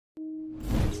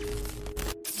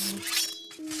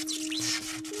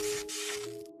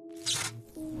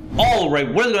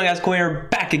Alright, what is going on, guys? Coin here,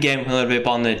 back again with another video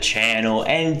on the channel,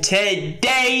 and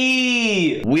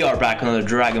today we are back on another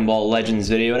Dragon Ball Legends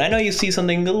video. And I know you see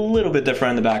something a little bit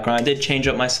different in the background. I did change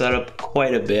up my setup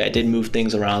quite a bit. I did move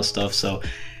things around and stuff, so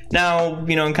now,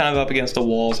 you know, I'm kind of up against the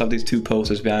walls. I have these two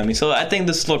posters behind me, so I think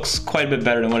this looks quite a bit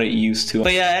better than what it used to.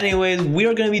 But yeah, anyways, we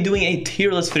are going to be doing a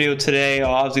tier list video today.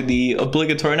 Obviously, the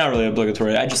obligatory, not really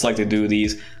obligatory, I just like to do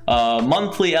these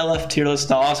monthly LF tier lists.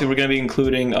 Now, obviously, we're going to be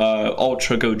including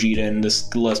Ultra Gogeta in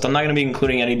this list. I'm not going to be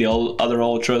including any of the other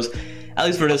Ultras, at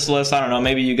least for this list. I don't know,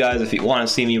 maybe you guys, if you want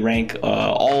to see me rank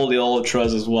all the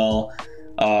Ultras as well,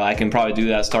 I can probably do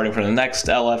that starting from the next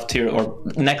LF tier or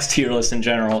next tier list in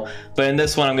general. But in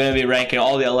this one, I'm going to be ranking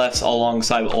all the LFs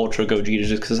alongside Ultra Gogeta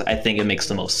just because I think it makes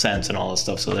the most sense and all this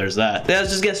stuff. So there's that. Let's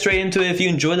just get straight into it. If you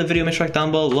enjoyed the video, make sure to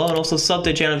down below and also sub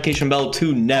to the channel notification bell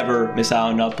to never miss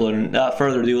out on uploading. Without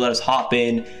further ado, let us hop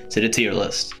in to the tier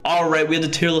list. Alright, we have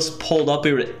the tier list pulled up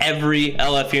here with every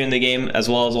LF here in the game as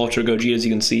well as Ultra Gogeta, as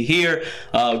you can see here.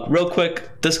 Real quick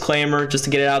disclaimer, just to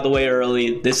get it out of the way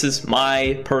early, this is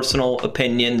my personal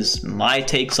opinions, my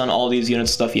takes on all these unit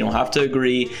stuff. You don't have to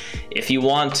agree. If you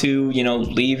want to, you know,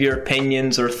 leave your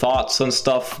opinions or thoughts on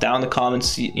stuff down in the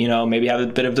comments, you know, maybe have a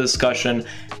bit of a discussion.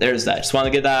 There's that. Just want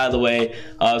to get that out of the way.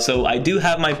 So I do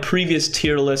have my previous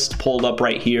tier list pulled up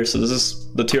right here. So this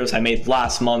is the tier list I made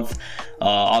last month.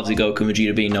 Obviously Goku and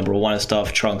Vegeta being #1 and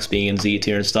stuff, Trunks being in Z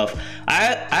tier and stuff.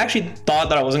 I actually thought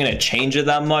that I wasn't going to change it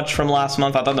that much from last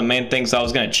month. I thought the main things I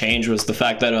was going to change was the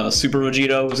fact that Super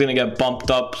Vegeta was going to get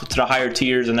bumped up to the higher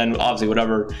tiers, and then obviously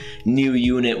whatever new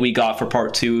unit we got for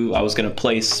part 2 I was going to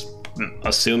place,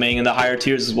 assuming in the higher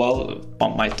tiers as well.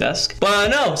 Bump my desk, but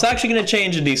no, it's actually going to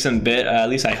change a decent bit, at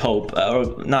least I hope,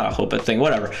 or not a hope, I think,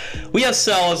 whatever. We have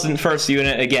Cell as in first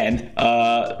unit again.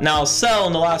 Now Cell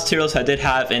in the last tier list I did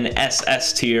have an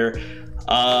SS tier.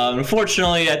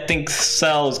 Unfortunately, I think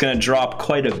Cell is going to drop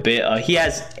quite a bit. He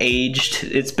has aged.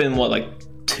 It's been what, like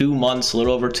 2 months, a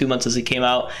little over 2 months since he came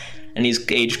out, and he's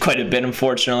aged quite a bit,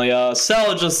 unfortunately.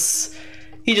 Cell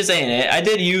he just ain't it. I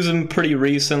did use him pretty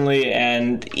recently,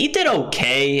 and he did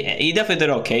okay. He definitely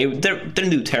did okay.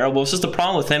 Didn't do terrible. It's just the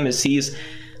problem with him is he's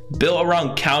built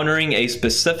around countering a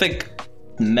specific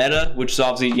meta, which is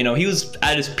obviously, you know, he was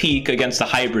at his peak against the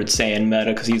hybrid Saiyan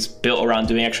meta because he's built around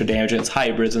doing extra damage against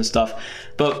hybrids and stuff.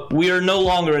 But we are no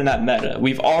longer in that meta.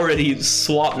 We've already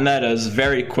swapped metas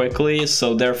very quickly,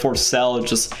 so therefore Cell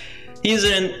just, he's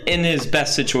in his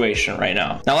best situation right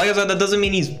now. Now, like I said, that doesn't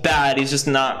mean he's bad. He's just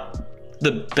not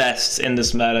the best in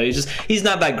this meta. He's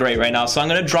not that great right now, so I'm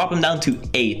gonna drop him down to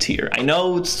A tier. I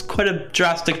know it's quite a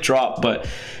drastic drop, but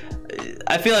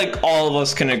I feel like all of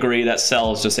us can agree that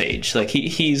Cell is just age. Like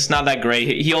he's not that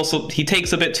great. He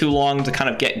takes a bit too long to kind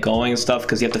of get going and stuff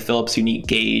because you have to fill up his unique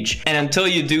gauge, and until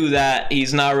you do that,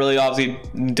 he's not really obviously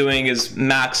doing his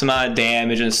max amount of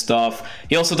damage and stuff.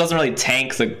 He also doesn't really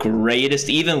tank the greatest.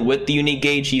 Even with the unique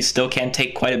gauge, he still can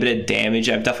take quite a bit of damage.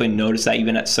 I've definitely noticed that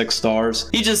even at 6 stars.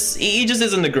 He just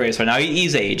isn't the greatest right now.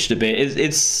 He's aged a bit.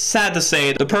 It's sad to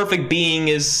say. The perfect being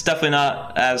is definitely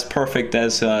not as perfect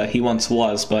as he once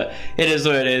was, but it is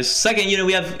what it is. Second unit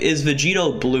we have is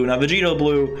Vegeta Blue. Now Vegeta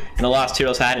Blue in the last tier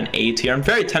list had an A tier. I'm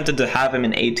very tempted to have him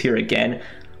in A tier again,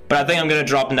 but I think I'm going to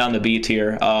drop him down to B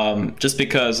tier, just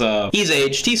because he's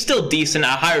aged. He's still decent.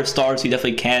 At higher stars, he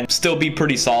definitely can still be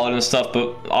pretty solid and stuff,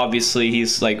 but obviously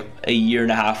he's like a year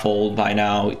and a half old by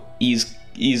now.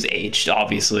 He's aged,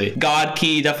 obviously. God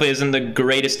Key definitely isn't the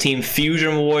greatest team.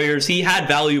 Fusion Warriors, he had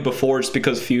value before just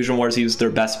because Fusion Warriors, he was their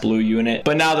best blue unit.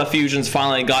 But now the Fusions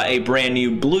finally got a brand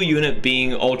new blue unit,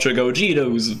 being Ultra Gogeta,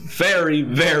 who's very,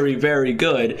 very, very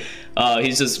good.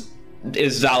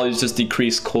 His values just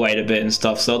decreased quite a bit and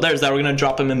stuff. So there's that. We're going to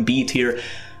drop him in B tier.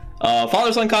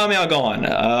 Father Son Kami, I'll go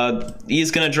on. He's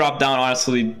going to drop down,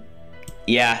 honestly,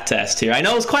 yeah, to S tier. I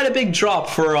know it's quite a big drop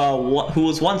for who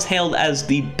was once hailed as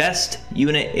the best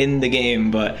unit in the game,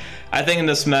 but I think in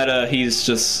this meta, he's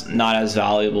just not as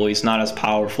valuable. He's not as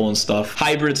powerful and stuff.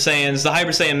 Hybrid Saiyans, the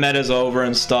Hybrid Saiyan meta is over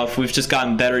and stuff. We've just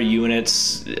gotten better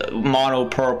units. Mono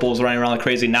purples running around like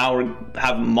crazy. Now we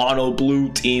have mono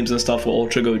blue teams and stuff with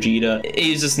Ultra Gogeta.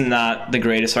 He's just not the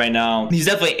greatest right now. He's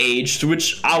definitely aged,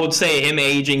 which I would say him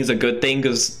aging is a good thing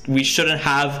because we shouldn't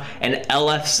have an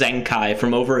LF Zenkai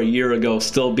from over a year ago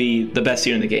still be the best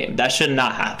unit in the game. That should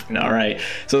not happen, all right?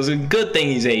 So it's a good thing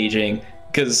he's aging,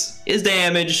 because his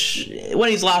damage,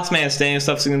 when he's last man standing and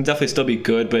stuff, is going to definitely still be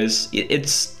good, but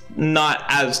it's not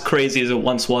as crazy as it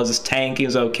once was. His tanking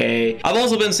is okay. I've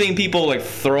also been seeing people like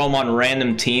throw him on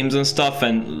random teams and stuff,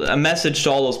 and a message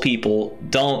to all those people: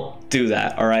 don't do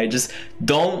that, all right? Just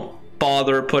don't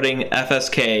bother putting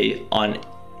FSK on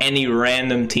any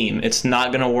random team. It's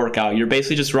not gonna work out. You're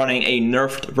basically just running a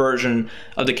nerfed version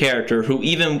of the character who,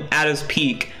 even at his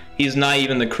peak, he's not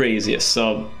even the craziest.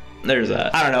 So there's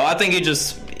that. I don't know. I think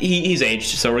he's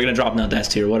aged, so we're gonna drop him down to S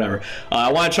tier, whatever.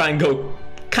 I want to try and go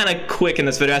kind of quick in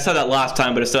this video. I said that last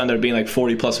time, but it still ended up being like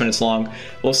 40+ minutes long.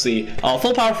 We'll see.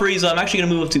 Full power Frieza, I'm actually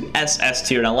gonna move up to SS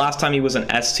tier. Now, last time he was an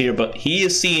S tier, but he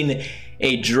has seen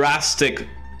a drastic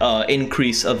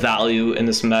increase of value in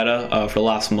this meta for the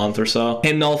last month or so.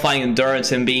 Him nullifying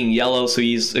endurance, him being yellow, so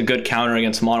he's a good counter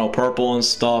against mono purple and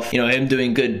stuff. You know, him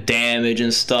doing good damage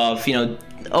and stuff. You know,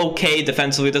 okay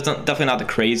defensively, definitely not the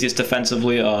craziest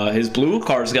defensively. His blue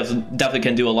cards definitely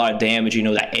can do a lot of damage. You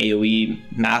know, that AoE,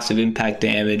 massive impact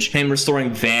damage. Him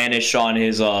restoring vanish on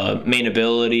his main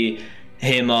ability.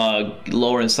 Him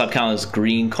lowering sub count his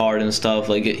green card and stuff.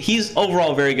 Like, he's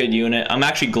overall a very good unit. I'm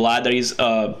actually glad that he's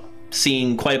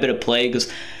seeing quite a bit of play, because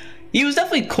he was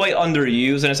definitely quite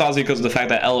underused, and it's obviously because of the fact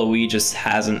that LOE just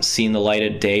hasn't seen the light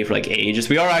of day for like ages.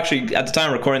 We are actually, at the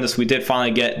time of recording this, we did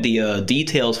finally get the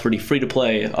details for the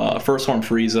free-to-play first form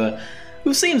Frieza,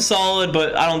 who seems solid,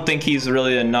 but I don't think he's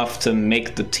really enough to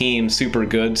make the team super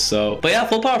good. So, but yeah,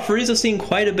 full power Frieza seeing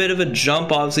quite a bit of a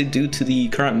jump, obviously due to the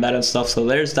current meta and stuff. So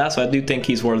there's that. So I do think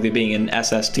he's worthy of being in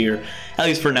SS tier, at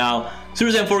least for now.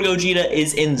 Super Saiyan 4 Gogeta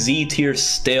is in Z tier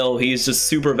still. He's just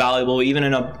super valuable, even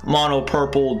in a mono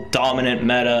purple dominant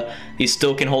meta. He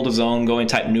still can hold his own, going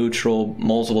type neutral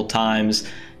multiple times.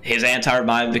 His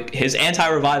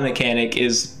anti-revive mechanic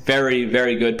is very,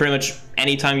 very good. Pretty much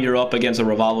anytime you're up against a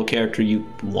revival character, you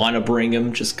want to bring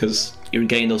him, just because you're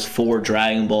getting those 4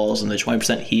 Dragon Balls and the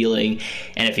 20% healing.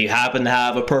 And if you happen to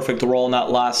have a perfect roll in that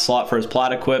last slot for his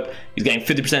plat equip, he's getting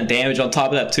 50% damage on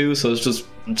top of that too. So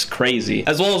it's crazy.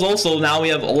 As well as also now we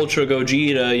have Ultra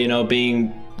Gogeta, you know,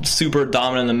 being super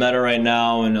dominant in the meta right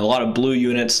now, and a lot of blue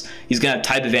units. He's gonna have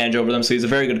type advantage over them, so he's a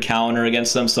very good counter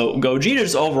against them. So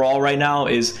Gogeta's overall right now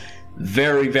is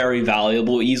very, very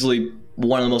valuable, easily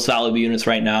one of the most valuable units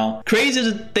right now. Crazy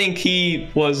to think he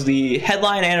was the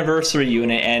headline anniversary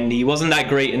unit and he wasn't that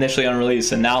great initially on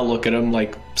release, and now look at him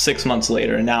like 6 months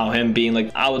later, and now him being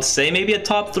like, I would say maybe a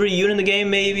top 3 unit in the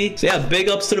game maybe. So yeah, big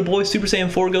ups to the boy Super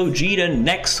Saiyan 4 Gogeta.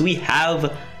 Next we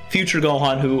have Future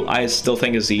Gohan, who I still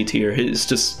think is Z tier. He's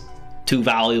just too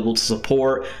valuable to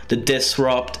support. The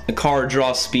disrupt, the card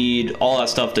draw speed, all that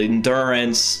stuff, the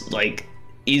endurance, like,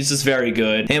 he's just very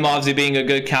good. Him obviously being a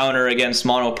good counter against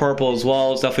mono purple as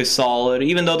well is definitely solid,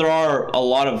 even though there are a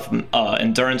lot of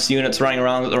endurance units running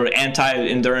around, or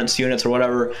anti-endurance units or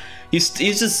whatever. He's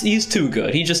too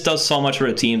good. He just does so much for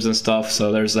the teams and stuff.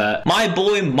 So there's that. My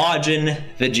boy Majin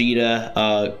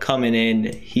Vegeta coming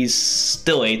in. He's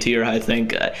still A tier, I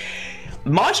think.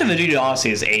 Majin Vegeta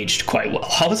honestly has aged quite well.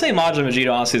 I would say Majin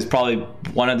Vegeta honestly is probably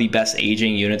one of the best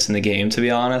aging units in the game, to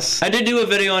be honest. I did do a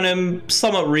video on him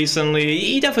somewhat recently.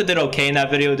 He definitely did okay in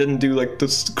that video. Didn't do like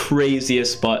the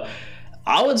craziest, but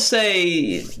I would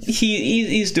say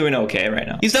he's doing okay right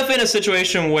now. He's definitely in a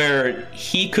situation where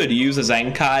he could use a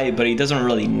Zenkai, but he doesn't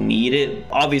really need it.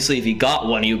 Obviously, if he got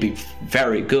one, he would be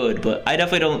very good, but I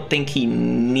definitely don't think he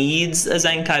needs a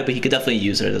Zenkai, but he could definitely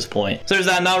use it at this point. So there's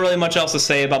that. Not really much else to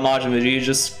say about Majin Vegeta.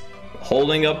 Just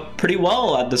holding up pretty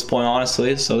well at this point,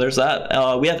 honestly. So there's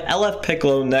that. We have LF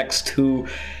Piccolo next, who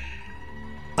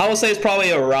I would say it's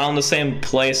probably around the same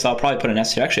place. I'll probably put an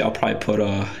S here. Actually, I'll probably put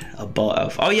a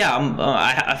above. Oh yeah,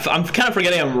 I'm kind of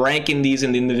forgetting I'm ranking these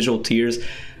in the individual tiers.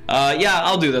 Yeah,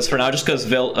 I'll do this for now, just because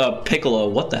Piccolo,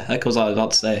 what the heck was I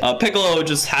about to say? Piccolo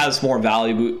just has more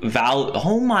value.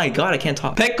 Oh my god, I can't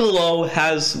talk. Piccolo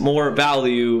has more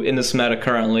value in this meta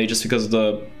currently, just because of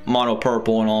the mono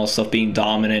purple and all this stuff being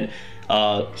dominant.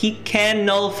 He can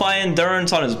nullify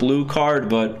endurance on his blue card,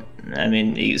 but I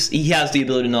mean, he has the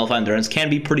ability to nullify endurance,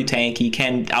 can be pretty tanky,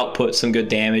 can output some good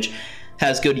damage,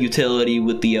 has good utility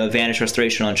with the vanish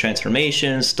restoration on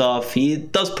transformation and stuff. He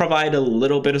does provide a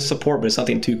little bit of support, but it's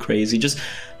nothing too crazy. Just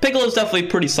Piccolo's definitely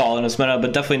pretty solid in this meta,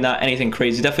 but definitely not anything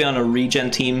crazy. Definitely on a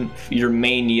regen team, your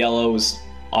main yellow is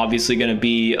obviously going to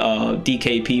be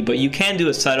DKP, but you can do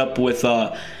a setup with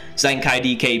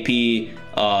Zenkai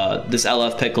DKP, this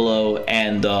LF Piccolo,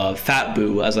 and Fat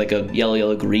Boo as like a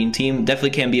yellow green team. Definitely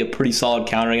can be a pretty solid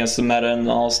counter against the meta and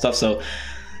all stuff, so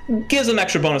gives him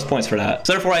extra bonus points for that.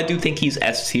 So therefore I do think he's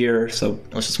S tier. So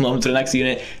let's just move on to the next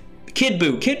unit. Kid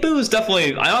Buu. Kid Buu is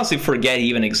definitely, I honestly forget he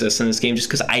even exists in this game, just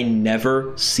because I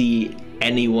never see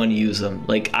anyone use him.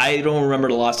 Like, I don't remember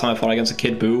the last time I fought against a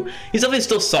Kid Buu. He's definitely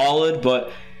still solid,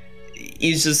 but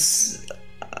he's just,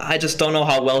 I just don't know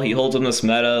how well he holds in this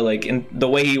meta. Like, in the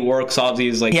way he works, obviously,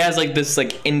 is like he has like this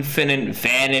like infinite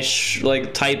vanish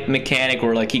like type mechanic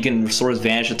where like he can restore his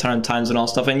vanish a ton of times and all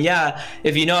stuff. And yeah,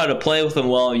 if you know how to play with him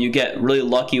well, you get really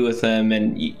lucky with him,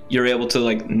 and you're able to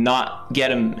like not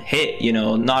get him hit, you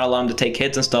know, not allow him to take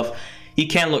hits and stuff. He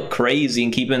can look crazy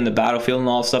and keep him in the battlefield and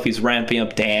all stuff. He's ramping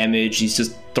up damage. He's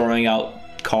just throwing out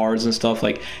cards and stuff.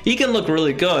 Like, he can look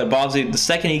really good, but obviously the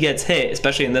second he gets hit,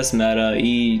 especially in this meta,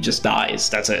 he just dies.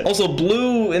 That's it. Also,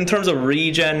 blue, in terms of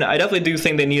regen, I definitely do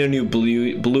think they need a new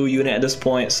blue unit at this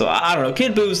point. So I don't know,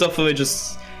 Kid Buu is definitely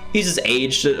just, he's just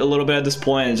aged a little bit at this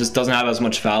point and just doesn't have as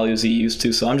much value as he used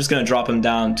to. So I'm just gonna drop him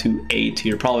down to A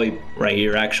tier, probably right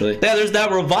here actually. Yeah, there's that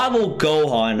Revival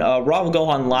Gohan. Revival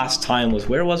Gohan last time was,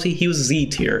 where was he? He was Z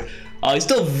tier. He's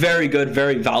still very good,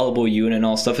 very valuable unit and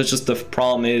all stuff. It's just the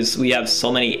problem is we have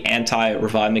so many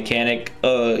anti-revive mechanic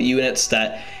units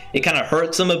that it kind of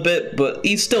hurts him a bit, but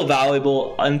he's still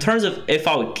valuable. In terms of if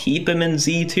I would keep him in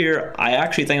Z tier, I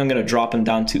actually think I'm going to drop him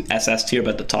down to SS tier,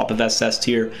 but at the top of SS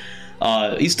tier.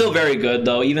 He's still very good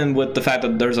though, even with the fact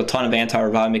that there's a ton of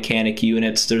anti-revive mechanic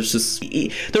units. There's just,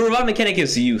 the revive mechanic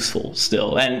is useful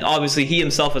still, and obviously he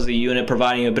himself as a unit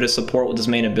providing a bit of support with his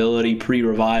main ability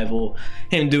pre-revival,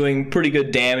 him doing pretty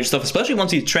good damage stuff, especially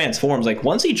once he transforms. Like,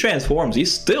 once he transforms,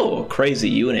 he's still a crazy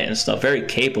unit and stuff, very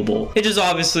capable. It just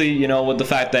obviously, you know, with the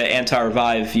fact that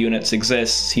anti-revive units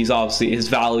exist, he's obviously, his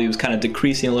value is kind of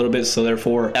decreasing a little bit, so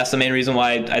therefore that's the main reason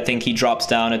why I think he drops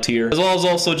down a tier. As well as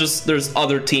also just there's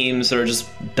other teams that are just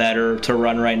better to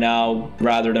run right now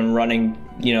rather than running,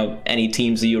 you know, any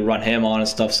teams that you run him on and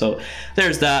stuff. So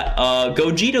there's that.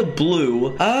 Gogeta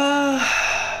Blue,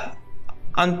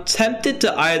 I'm tempted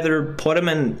to either put him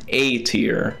in A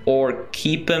tier or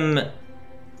keep him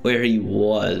where he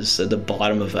was at the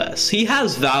bottom of S. He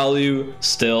has value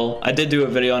still. I did do a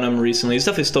video on him recently. He's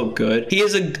definitely still good. He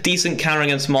is a decent counter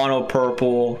against mono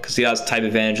purple because he has type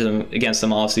advantage against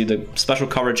them. Obviously, the special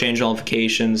cover change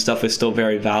nullification stuff is still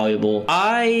very valuable.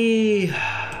 I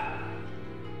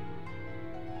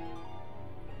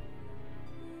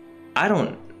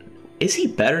don't, is he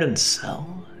better than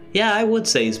Cell? Yeah, I would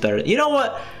say he's better. You know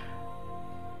what?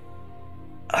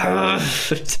 I'm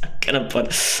gonna put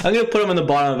him in the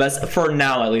bottom of S for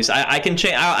now, at least. I can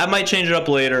change. I might change it up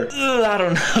later. I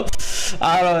don't know.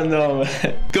 I don't know.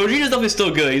 Gogeta's definitely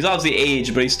still good. He's obviously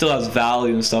aged, but he still has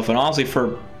value and stuff. And honestly,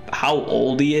 for how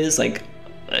old he is, like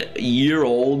a year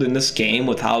old in this game,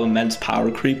 with how immense power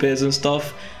creep is and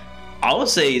stuff, I would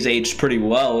say he's aged pretty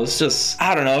well. It's just,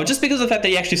 I don't know, just because of the fact that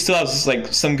he actually still has like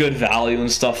some good value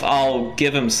and stuff, I'll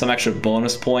give him some extra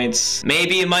bonus points.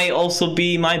 Maybe it might also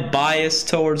be my bias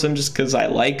towards him just because I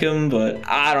like him, but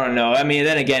I don't know. I mean,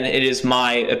 then again, it is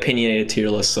my opinionated tier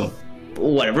list, so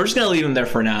whatever. We're just gonna leave him there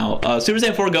for now. Super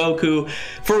Saiyan 4 Goku,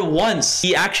 for once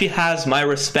he actually has my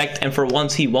respect, and for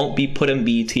once he won't be put in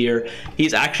B tier.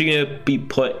 He's actually gonna be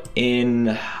put in,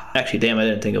 actually, damn, I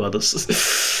didn't think about this.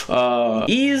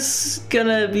 He's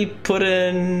gonna be put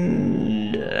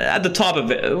in at the top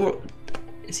of it.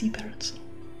 Is he better than Cell?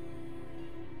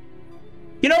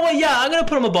 You know what? Yeah, I'm gonna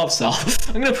put him above Cell.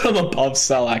 I'm gonna put him above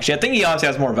Cell, actually. I think he honestly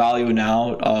has more value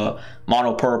now.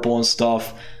 Mono purple and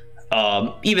stuff.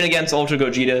 Even against Ultra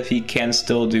Gogeta, he can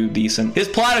still do decent. His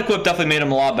Plat Equip definitely made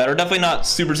him a lot better. Definitely not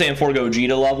Super Saiyan 4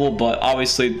 Gogeta level, but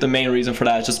obviously the main reason for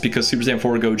that is just because Super Saiyan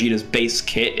 4 Gogeta's base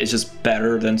kit is just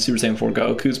better than Super Saiyan 4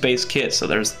 Goku's base kit, so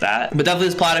there's that. But definitely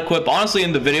his Plat Equip, honestly,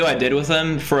 in the video I did with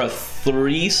him, for a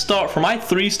 3-star, for my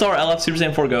 3-star LF Super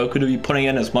Saiyan 4 Goku to be putting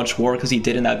in as much work as he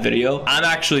did in that video, I'm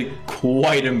actually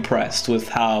quite impressed with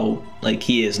how, like,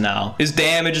 he is now. His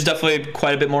damage is definitely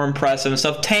quite a bit more impressive and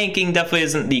stuff. Tanking definitely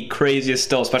isn't the craziest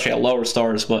still, especially at lower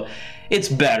stars, but it's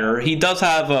better. He does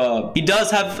have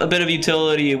a bit of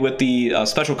utility with the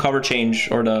special cover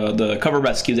change, or the cover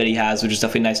rescue that he has, which is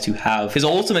definitely nice to have. His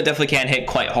ultimate definitely can hit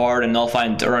quite hard, and nullify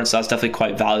endurance, that's definitely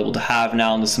quite valuable to have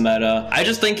now in this meta. I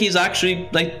just think he's actually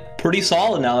like pretty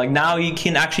solid now. Like, now he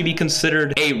can actually be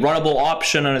considered a runnable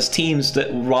option on his teams,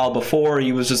 that while before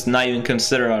he was just not even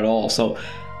considered at all. So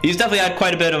he's definitely had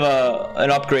quite a bit of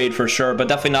an upgrade for sure, but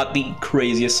definitely not the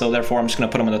craziest, so therefore I'm just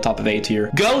gonna put him in the top of A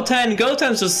tier.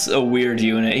 Goten's just a weird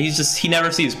unit. He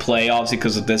never sees play, obviously,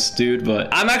 because of this dude, but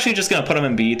I'm actually just gonna put him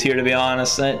in B tier, to be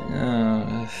honest.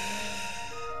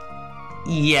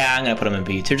 Yeah, I'm gonna put him in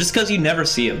B tier just because you never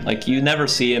see him. Like, you never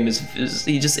see him.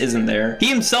 He just isn't there. He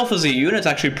himself as a unit's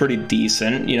actually pretty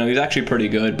decent. You know, he's actually pretty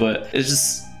good, but it's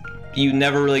just, you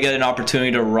never really get an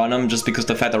opportunity to run him just because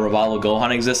the fact that Revival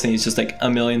Gohan exists and he's just like a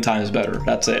million times better.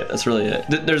 That's it. That's really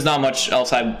it. There's not much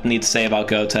else I need to say about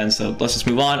Goten, so let's just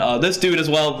move on. This dude as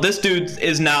well. This dude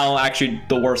is now actually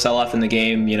the worst LF in the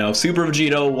game. You know, Super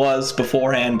Vegeta was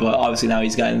beforehand, but obviously now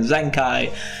he's gotten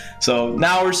Zenkai. So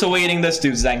now we're still waiting this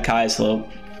dude's Zenkai, so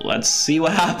let's see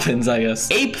what happens, I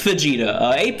guess. Ape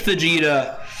Vegeta. Ape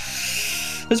Vegeta.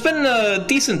 There's been a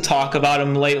decent talk about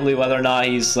him lately, whether or not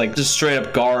he's like just straight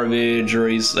up garbage or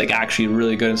he's like actually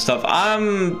really good and stuff.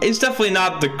 It's definitely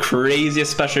not the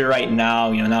craziest, especially right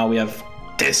now. You know, now we have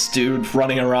this dude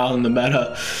running around in the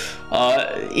meta.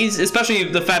 He's especially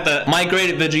the fact that my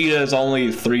graded Vegeta is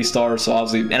only 3 stars, so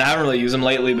obviously, and I haven't really used him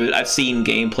lately, but I've seen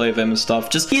gameplay of him and stuff.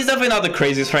 Just he's definitely not the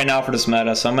craziest right now for this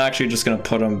meta, so I'm actually just gonna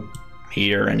put him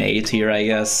here, an A tier, I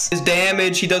guess. His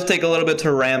damage, he does take a little bit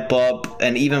to ramp up,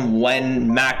 and even when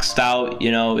maxed out,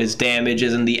 you know, his damage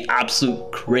isn't the absolute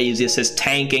craziest. His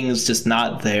tanking is just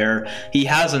not there. He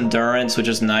has endurance, which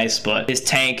is nice, but his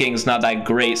tanking is not that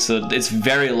great, so it's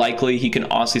very likely he can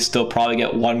honestly still probably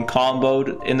get one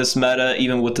comboed in this meta,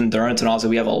 even with endurance, and also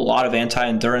we have a lot of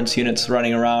anti-endurance units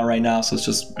running around right now, so it's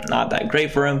just not that great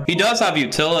for him. He does have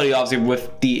utility, obviously,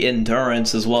 with the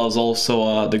endurance, as well as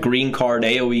also the green card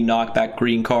AoE knockback.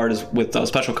 Green card is with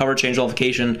special cover change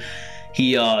nullification.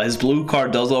 His blue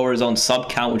card does lower his own sub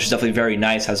count, which is definitely very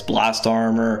nice. Has blast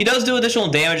armor. He does do additional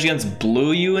damage against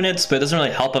blue units, but it doesn't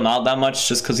really help him out that much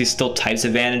just because he's still types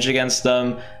advantage against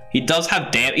them. He does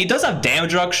have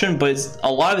damage reduction, but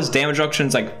a lot of his damage reduction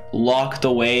is like locked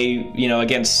away, you know,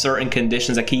 against certain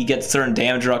conditions. Like he gets certain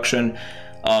damage reduction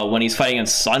when he's fighting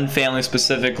against Sun Family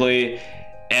specifically.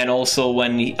 And also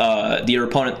when your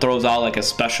opponent throws out like a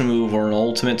special move or an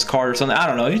ultimates card or something. I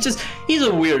don't know. He's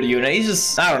a weird unit.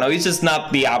 I don't know. He's just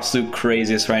not the absolute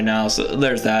craziest right now. So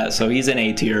there's that. So he's an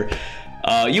A tier.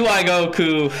 UI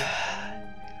Goku.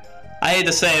 I hate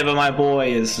to say it, but my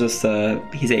boy is just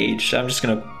he's aged. I'm just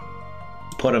gonna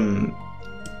put him.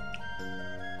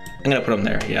 I'm gonna put him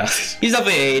there. Yeah, he's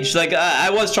definitely aged. Like I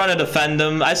was trying to defend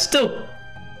him. I still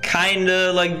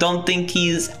kinda like don't think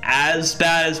he's as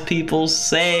bad as people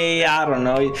say. I don't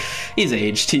know. He's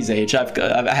aged. He's aged.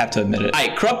 I have to admit it.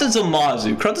 Alright, Corrupted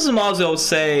Zamasu. Corrupted Zamasu, I would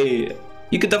say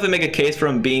you could definitely make a case for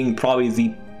him being probably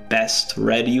the best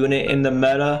red unit in the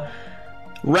meta.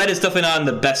 Red is definitely not in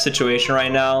the best situation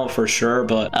right now, for sure,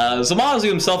 but Zamasu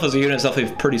himself as a unit is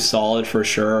definitely pretty solid, for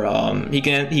sure. He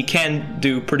can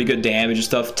do pretty good damage and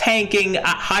stuff. Tanking at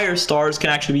higher stars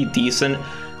can actually be decent.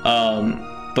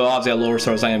 But obviously at lower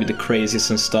stars, it's not gonna be the craziest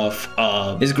and stuff.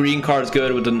 His green card is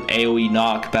good with an AoE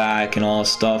knockback and all that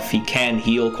stuff. He can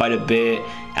heal quite a bit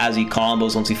as he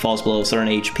combos once he falls below a certain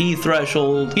HP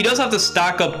threshold. He does have to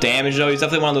stack up damage though. He's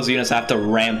definitely one of those units that have to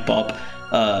ramp up,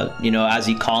 you know, as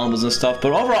he combos and stuff.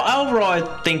 But overall, I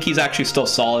think he's actually still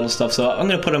solid and stuff. So I'm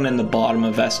gonna put him in the bottom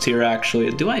of S tier. Actually,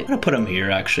 I'm gonna put him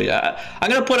here. Actually, I'm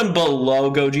gonna put him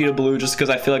below Gogeta Blue just because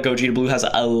I feel like Gogeta Blue has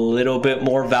a little bit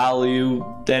more value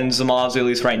than Zamasu, at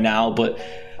least right now. But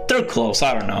they're close.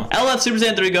 I don't know. LF Super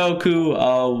Saiyan 3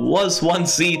 Goku was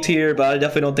once Z tier, but I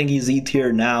definitely don't think he's Z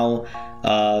tier now.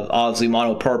 Obviously,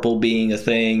 Mono Purple being a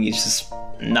thing, he's just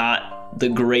not the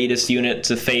greatest unit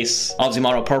to face. Obviously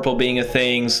Mono Purple being a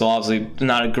thing, so obviously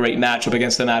not a great matchup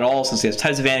against him at all since he has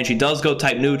types advantage. He does go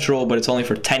type neutral, but it's only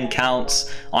for 10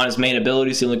 counts on his main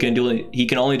ability, so he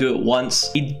can only do it once.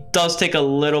 He does take a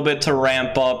little bit to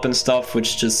ramp up and stuff,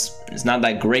 which just is not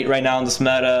that great right now in this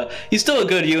meta. He's still a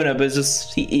good unit, but it's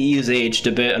just he's aged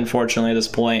a bit, unfortunately, at this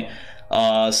point.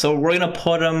 So we're gonna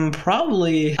put him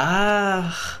probably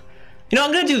you know,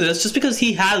 I'm gonna do this just because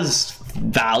he has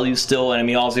value still, and I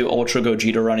mean also Ultra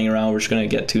Gogeta running around, we're just gonna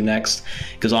get to next,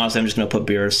 because honestly I'm just gonna put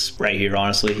Beerus right here.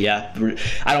 Honestly, yeah,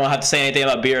 I don't have to say anything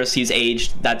about Beerus. He's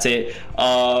aged, that's it.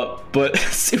 But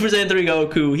Super Saiyan 3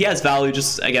 Goku, he has value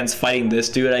just against fighting this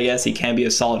dude. I guess he can be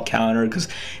a solid counter, because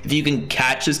if you can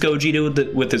catch this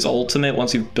Gogeta with his ultimate,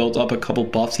 once you've built up a couple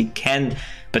buffs, he can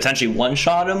potentially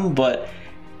one-shot him, but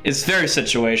it's very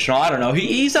situational. I don't know,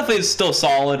 he's definitely still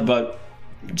solid, but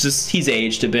just he's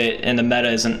aged a bit and the meta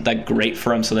isn't that great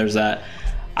for him, so there's that.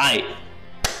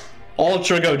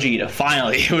 Ultra Gogeta,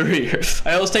 finally, we're here.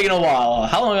 I know it's taking a while.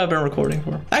 How long have I been recording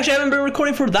for? Actually, I haven't been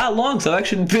recording for that long, so I've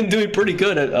actually been doing pretty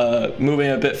good at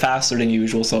moving a bit faster than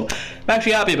usual, so I'm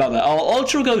actually happy about that.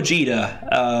 Ultra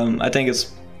Gogeta, I think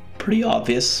it's pretty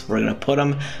obvious. We're gonna put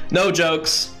him, no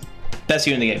jokes, best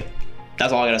unit in the game.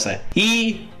 That's all I gotta say.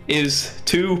 He is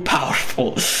too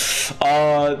powerful.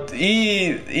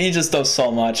 He just does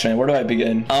so much, man. Where do I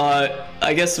begin?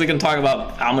 I guess we can talk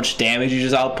about how much damage he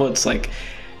just outputs. Like,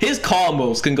 his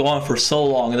combos can go on for so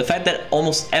long, and the fact that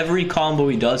almost every combo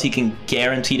he does, he can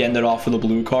guaranteed end it off with a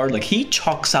blue card. Like, he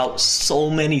chucks out so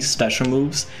many special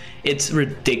moves. It's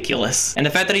ridiculous. And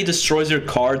the fact that he destroys your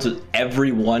cards with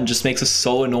every one just makes it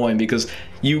so annoying, because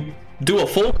you do a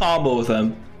full combo with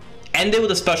him, end it with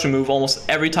a special move almost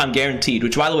every time guaranteed,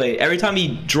 which, by the way, every time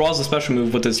he draws a special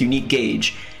move with this unique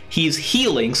gauge, he's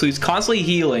healing, so he's constantly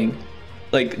healing.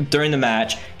 Like, during the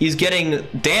match, he's getting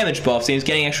damage buffs and he's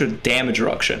getting extra damage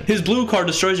reduction. His blue card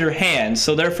destroys your hand,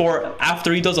 so therefore,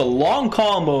 after he does a long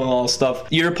combo and all this stuff,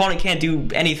 your opponent can't do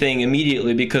anything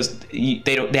immediately, because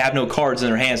they have no cards in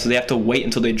their hands, so they have to wait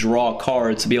until they draw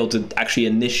cards to be able to actually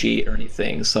initiate or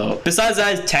anything. So besides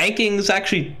that, his tanking is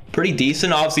actually pretty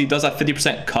decent. Obviously, he does that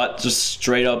 50% cut just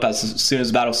straight up as soon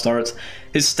as battle starts.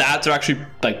 His stats are actually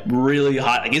like really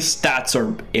high. Like, his stats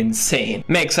are insane.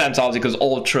 Makes sense, obviously, because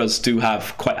ultras do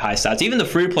have quite high stats. Even the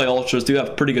free play ultras do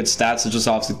have pretty good stats. It's just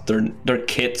obviously their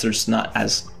kits are just not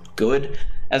as good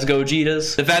as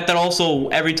Gogeta's. The fact that also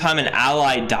every time an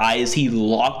ally dies, he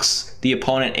locks the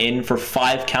opponent in for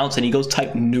 5 counts and he goes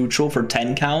type neutral for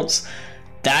 10 counts.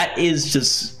 That is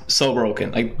just so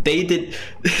broken. Like, they did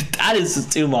that is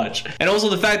too much. And also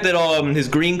the fact that his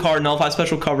green card nullifies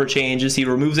special cover changes, he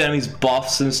removes enemies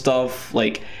buffs and stuff.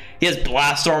 Like, he has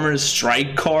blast armor and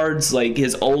strike cards. Like,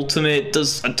 his ultimate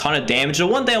does a ton of damage. The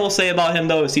one thing I will say about him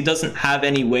though is he doesn't have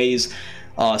any ways,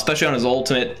 especially on his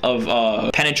ultimate,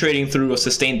 of penetrating through a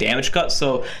sustained damage cut.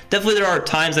 So definitely there are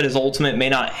times that his ultimate may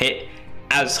not hit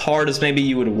as hard as maybe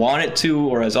you would want it to,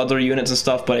 or as other units and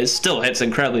stuff, but it still hits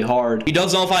incredibly hard. He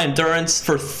does nullify endurance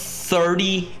for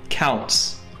 30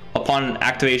 counts upon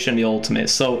activation of the ultimate.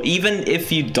 So even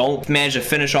if you don't manage to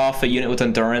finish off a unit with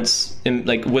endurance,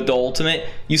 like with the ultimate,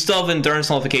 you still have endurance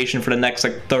nullification for the next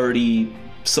like 30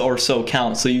 or so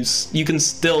counts. So you can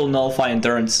still nullify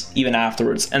endurance even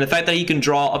afterwards. And the fact that he can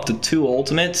draw up to 2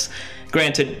 ultimates,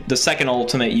 granted the second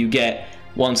ultimate you get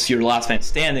once you're last man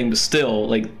standing, but still,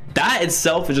 like, that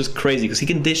itself is just crazy, because he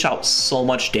can dish out so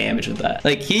much damage with that.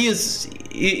 Like, he's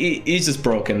just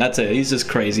broken. That's it. He's just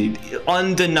crazy.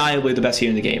 Undeniably the best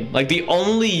unit in the game. Like, the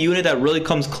only unit that really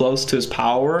comes close to his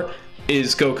power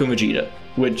is Goku and Vegeta,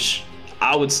 which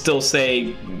I would still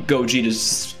say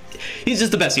Gogeta's, he's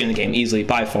just the best unit in the game, easily,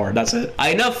 by far. That's it.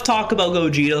 Enough talk about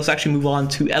Gogeta. Let's actually move on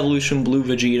to Evolution Blue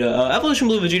Vegeta. Evolution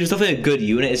Blue Vegeta is definitely a good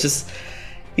unit. It's just,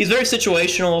 he's very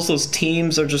situational. Also, his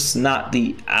teams are just not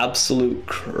the absolute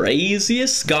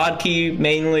craziest. God Key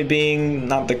mainly being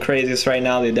not the craziest right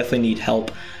now. They definitely need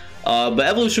help. But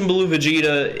Evolution Blue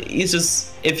Vegeta, he's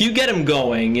just, if you get him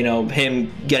going, you know,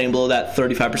 him getting below that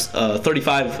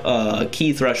 35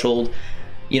 key threshold,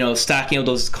 you know, stacking up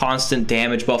those constant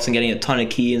damage buffs and getting a ton of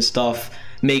key and stuff,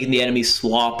 making the enemy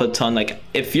swap a ton. Like,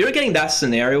 if you're getting that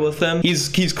scenario with him,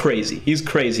 he's crazy. He's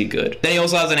crazy good. Then he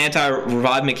also has an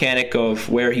anti-revive mechanic of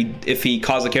where if he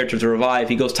causes a character to revive,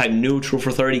 he goes type neutral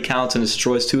for 30 counts and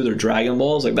destroys 2 of their Dragon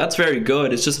Balls. Like, that's very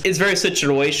good. It's very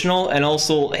situational, and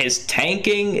also his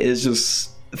tanking is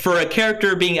just, for a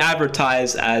character being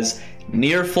advertised as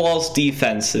near flawless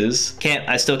defenses,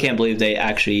 I still can't believe they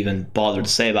actually even bothered to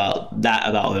say about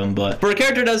him. But for a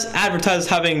character that's advertised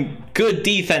having good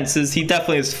defenses, he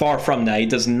definitely is far from that. He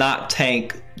does not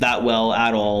tank that well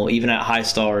at all, even at high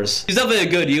stars. He's definitely a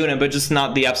good unit, but just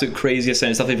not the absolute craziest, and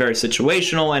it's definitely very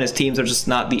situational, and his teams are just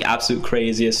not the absolute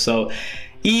craziest. So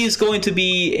he's going to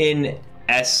be in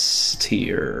S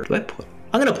tier.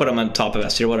 I'm gonna put him on top of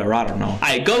S tier, whatever, I don't know.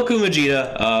 Alright, Goku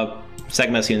Vegeta,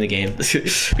 second best unit in the game.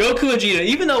 Goku Vegeta,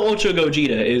 even though Ultra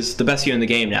Gogeta is the best unit in the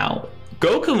game now,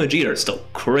 Goku and Vegeta are still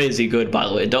crazy good, by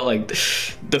the way. Don't, like,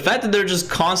 the fact that they're just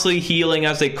constantly healing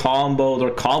as they combo, their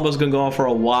combo's gonna go on for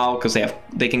a while because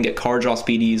they can get card draw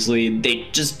speed easily. They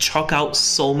just chuck out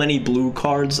so many blue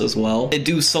cards as well. They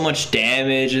do so much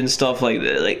damage and stuff like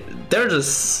that. Like, they're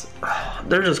just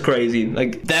crazy.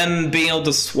 Like, them being able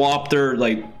to swap their,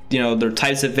 like, you know, their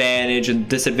types advantage and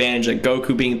disadvantage, like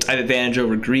Goku being type advantage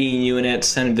over green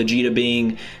units and Vegeta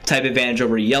being type advantage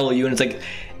over yellow units.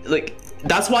 Like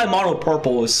that's why Mono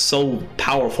Purple is so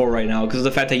powerful right now, because of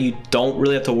the fact that you don't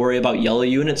really have to worry about yellow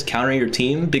units countering your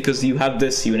team, because you have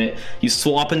this unit, you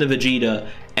swap into Vegeta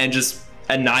and just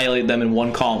annihilate them in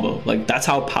one combo. Like, that's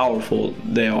how powerful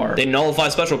they are. They nullify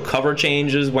special cover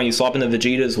changes when you swap into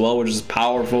Vegeta as well, which is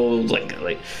powerful.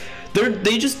 Like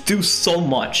they just do so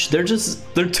much. They're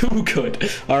too good.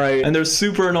 All right, and they're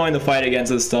super annoying to fight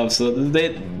against and stuff. So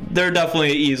they're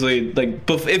definitely easily, like,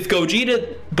 if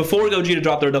Gogeta, before Gogeta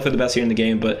dropped, they're definitely the best unit in the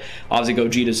game. But obviously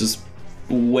Gogeta's just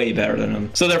way better than them.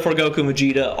 So therefore Goku and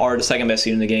Vegeta are the second best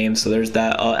unit in the game. So there's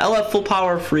that. LF full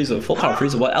power Frieza. Full power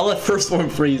Frieza. What? LF first form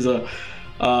Frieza.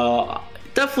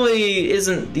 definitely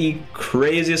isn't the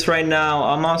craziest right now.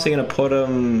 I'm honestly gonna put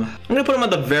him. I'm gonna put him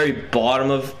at the very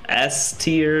bottom of S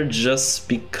tier, just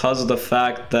because of the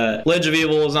fact that Legend of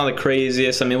Evil is not the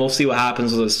craziest. I mean, we'll see what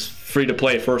happens with this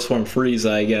free-to-play first form Frieza,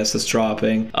 I guess, is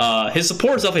dropping. His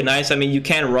support is definitely nice. I mean, you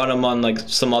can run him on like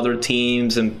some other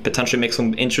teams and potentially make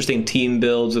some interesting team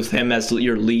builds with him as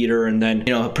your leader, and then,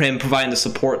 you know, him providing the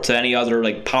support to any other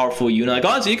like powerful unit. Like,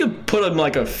 honestly, you could put him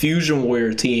like a Fusion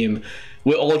Warrior team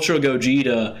with Ultra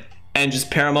Gogeta and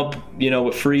just pair him up, you know,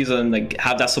 with Frieza and like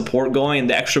have that support going and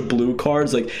the extra blue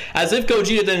cards. Like, as if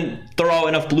Gogeta didn't throw out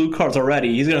enough blue cards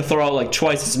already, he's gonna throw out like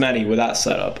twice as many with that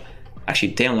setup.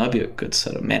 Actually, damn, that'd be a good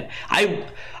setup, man. I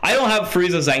don't have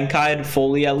Frieza Zenkai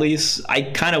fully, at least. I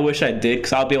kind of wish I did,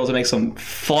 because I'll be able to make some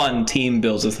fun team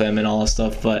builds with him and all that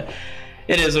stuff, but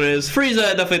it is what it is. Frieza,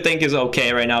 I definitely think, is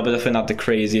okay right now, but definitely not the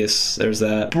craziest. There's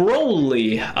that.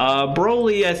 Broly.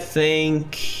 Broly, I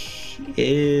think,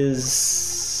 is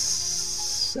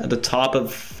at the top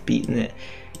of beating it.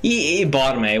 He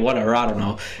bottom A, whatever, I don't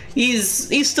know.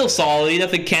 He's still solid. He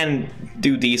definitely can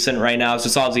do decent right now. It's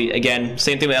just obviously, again,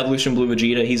 same thing with Evolution Blue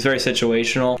Vegeta. He's very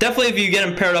situational. Definitely, if you get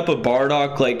him paired up with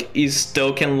Bardock, like, he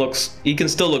can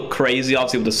still look crazy,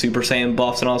 obviously, with the Super Saiyan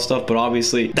buffs and all that stuff, but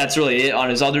obviously, that's really it. On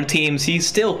his other teams, he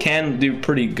still can do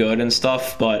pretty good and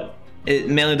stuff, but it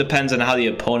mainly depends on how the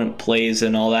opponent plays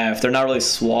and all that. If they're not really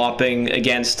swapping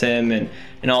against him and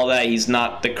all that, he's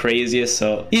not the craziest.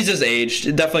 So he's just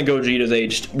aged. Definitely Gogeta's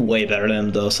aged way better than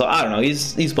him though. So I don't know.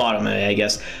 He's bottom A, I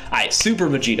guess. Alright, Super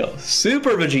Vegeta.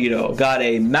 Super Vegeta got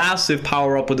a massive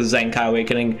power up with the Zenkai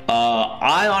Awakening.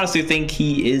 I honestly think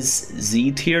he is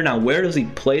Z tier. Now, where does he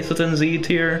place within Z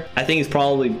tier? I think he's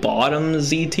probably bottom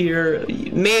Z tier.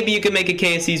 Maybe you could make a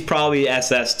case he's probably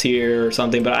SS tier or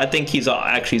something, but I think he's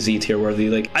actually Z tier worthy.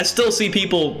 Like, I still see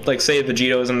people like say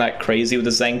Vegeta isn't that crazy with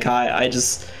the Zenkai.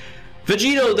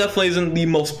 Vegeta definitely isn't the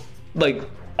most like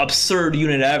absurd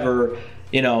unit ever,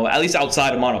 you know, at least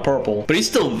outside of Mono Purple, but he's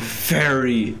still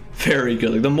very, very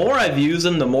good. Like, the more I've used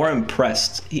him, the more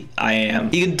impressed I am.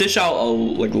 He can dish out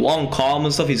like long combos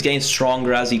and stuff. He's getting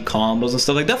stronger as he combos and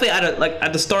stuff. Like, definitely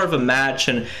at the start of a match,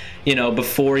 and, you know,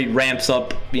 before he ramps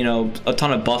up, you know, a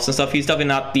ton of buffs and stuff, he's definitely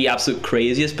not the absolute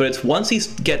craziest, but it's once he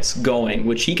gets going,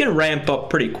 which he can ramp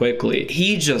up pretty quickly,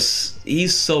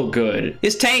 he's so good.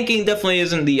 His tanking definitely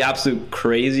isn't the absolute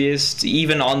craziest,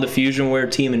 even on the Fusion Warrior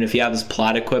team, and if you have his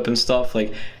plat equip and stuff,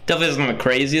 like, definitely isn't the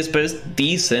craziest, but it's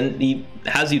decent. He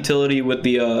has utility with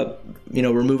the you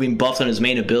know, removing buffs on his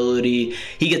main ability.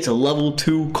 He gets a level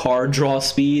 2 card draw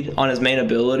speed on his main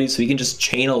ability, so he can just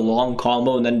chain a long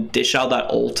combo and then dish out that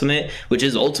ultimate, which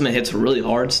his ultimate hits really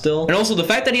hard still. And also the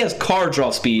fact that he has card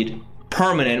draw speed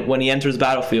permanent when he enters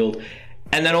battlefield,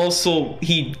 and then also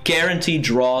he guaranteed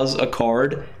draws a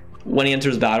card when he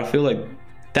enters battlefield, like,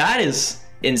 that is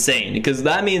insane, because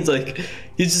that means like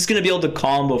he's just gonna be able to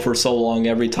combo for so long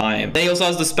every time. Then he also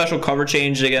has the special cover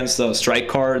change against the strike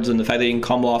cards, and the fact that he can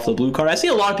combo off the blue card. I see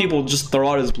a lot of people just throw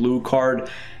out his blue card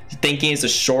thinking it's a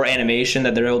short animation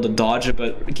that they're able to dodge it,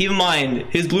 but keep in mind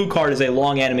his blue card is a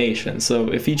long animation,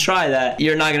 so if you try that,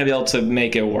 you're not gonna be able to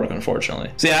make it work,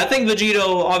 unfortunately. So yeah, I think Vegeta,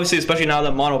 obviously, especially now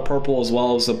that Mono Purple as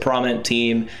well is a prominent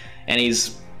team and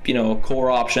he's, you know, a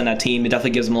core option on that team, it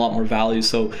definitely gives him a lot more value.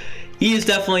 So he is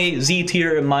definitely Z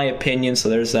tier in my opinion, so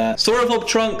there's that. Sword of Hope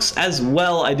Trunks as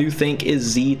well, I do think is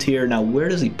Z tier. Now, where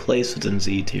does he place within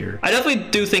Z tier? I definitely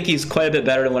do think he's quite a bit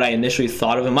better than what I initially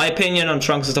thought of him. My opinion on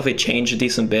Trunks has definitely changed a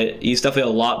decent bit. He's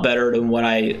definitely a lot better than what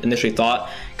I initially thought.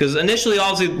 Because initially,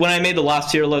 obviously, when I made the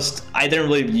last tier list, I didn't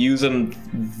really use him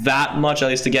that much, at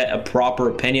least to get a proper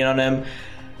opinion on him.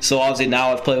 So obviously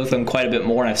now I've played with him quite a bit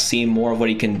more and I've seen more of what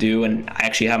he can do, and I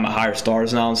actually have my higher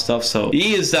stars now and stuff. So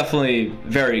he is definitely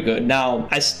very good. Now,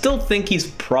 I still think he's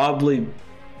probably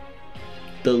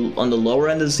on the lower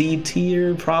end of Z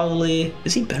tier, probably.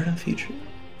 Is he better than Future?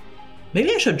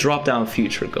 Maybe I should drop down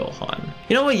Future Gohan.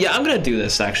 You know what? Yeah, I'm going to do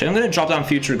this actually. I'm going to drop down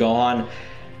Future Gohan.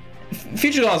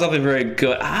 Future Gohan is definitely very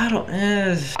good.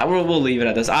 We'll leave it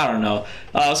at this. I don't know.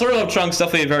 Sword of Trunks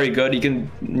definitely very good. He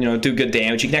can, you know, do good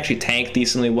damage. He can actually tank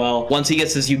decently well. Once he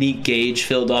gets his unique gauge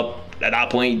filled up, at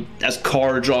that point, he has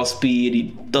card draw speed. He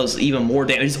does even more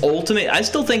damage. His ultimate, I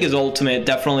still think his ultimate,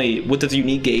 definitely with his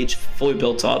unique gauge fully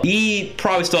built up, he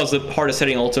probably still has the hardest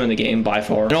hitting ultimate in the game by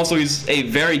far. And also he's a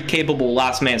very capable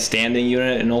last man standing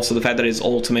unit, and also the fact that his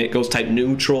ultimate goes type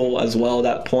neutral as well at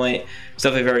that point. It's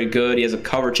definitely very good. He has a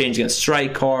cover change against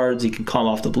strike cards. He can calm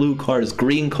off the blue card, his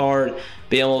green card,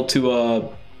 be able to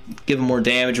give him more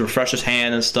damage, refresh his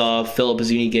hand and stuff, fill up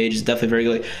his unique gauge. Is definitely very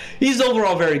good. He's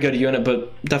overall very good unit,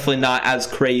 but definitely not as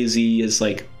crazy as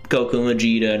like Goku and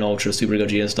Vegeta and Ultra Super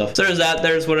Gogeta and stuff. So there's that.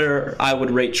 There's where I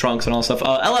would rate Trunks and all stuff.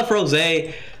 LF Rose,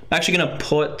 I'm actually gonna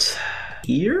put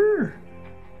here.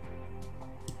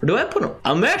 Or do I put him?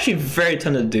 I'm actually very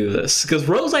tempted to do this because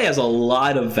Rose has a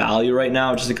lot of value right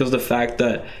now, just because of the fact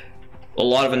that a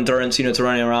lot of endurance units are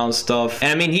running around and stuff.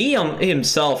 And I mean, he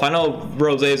himself, I know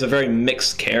Rose is a very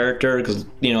mixed character because,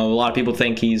 you know, a lot of people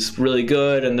think he's really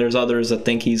good and there's others that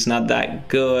think he's not that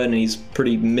good and he's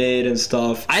pretty mid and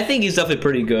stuff. I think he's definitely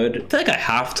pretty good. I feel like I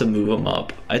have to move him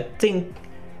up. I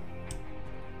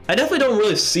definitely don't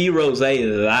really see Rose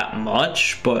that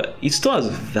much, but he still has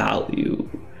value.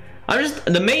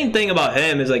 The main thing about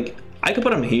him is, like, I could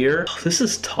put him here. Oh, this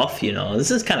is tough, you know.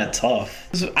 This is kind of tough.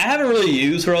 I haven't really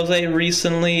used Rose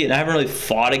recently, and I haven't really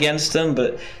fought against him,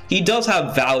 but he does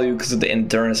have value because of the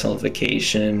endurance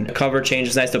nullification. The cover change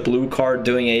is nice. The blue card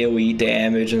doing AoE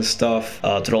damage and stuff.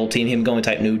 To the whole team, him going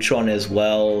type neutral as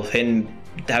well. Him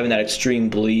having that extreme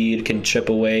bleed can chip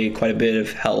away quite a bit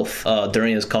of health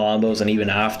during his combos and even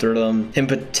after them. Him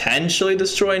potentially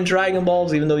destroying Dragon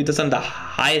Balls, even though he doesn't have the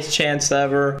highest chance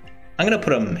ever. I'm gonna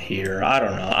put him here. I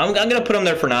don't know. I'm gonna put him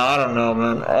there for now. I don't know,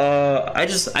 man.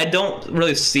 I don't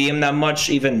really see him that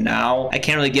much even now. I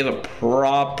can't really give a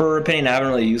proper opinion. I haven't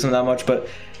really used him that much, but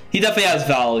he definitely has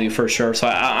value for sure. So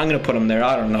I'm gonna put him there.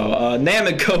 I don't know.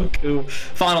 Namek Goku,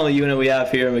 final unit we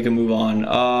have here, and we can move on.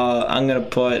 I'm gonna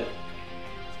put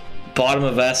bottom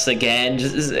of S again.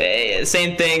 Just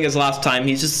same thing as last time.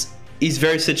 He's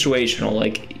very situational.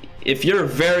 Like, if you're a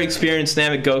very experienced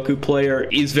Namek Goku player,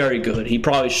 he's very good. He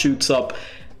probably shoots up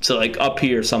to like up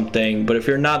here or something. But if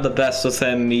you're not the best with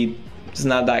him, he's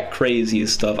not that crazy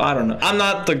stuff. I don't know. I'm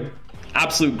not the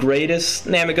absolute greatest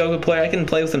Namek Goku player. I can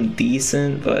play with him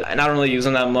decent, but I don't really use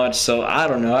him that much. So I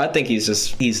don't know. I think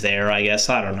he's there, I guess.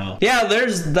 I don't know. Yeah,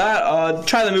 there's that.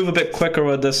 Try to move a bit quicker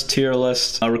with this tier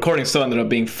list. Recording still ended up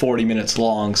being 40 minutes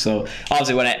long. So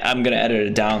obviously when I'm going to edit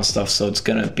it down and stuff, so it's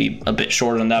going to be a bit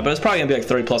shorter than that, but it's probably going to be like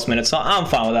 30 plus minutes. So I'm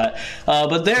fine with that.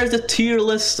 But there's the tier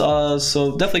list.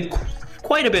 So definitely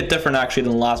quite a bit different actually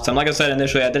than last time. Like I said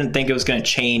initially, I didn't think it was going to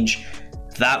change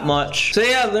that much. So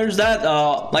yeah, there's that.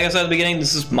 Like I said at the beginning,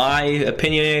 this is my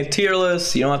opinionated tier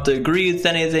list. You don't have to agree with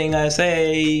anything I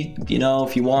say. You know,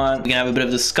 if you want, we can have a bit of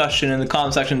discussion in the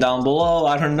comment section down below.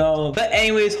 I don't know. But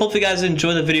anyways, hopefully you guys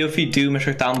enjoy the video. If you do, make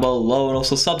sure to click down below and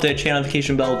also sub to the channel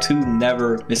notification bell to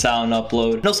never miss out on an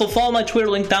upload. And also follow my Twitter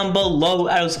link down below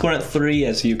at @3,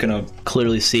 as you can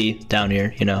clearly see down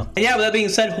here, you know. And yeah, with that being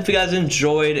said, hope you guys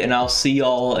enjoyed, and I'll see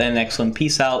y'all in the next one.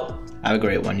 Peace out. Have a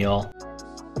great one, y'all.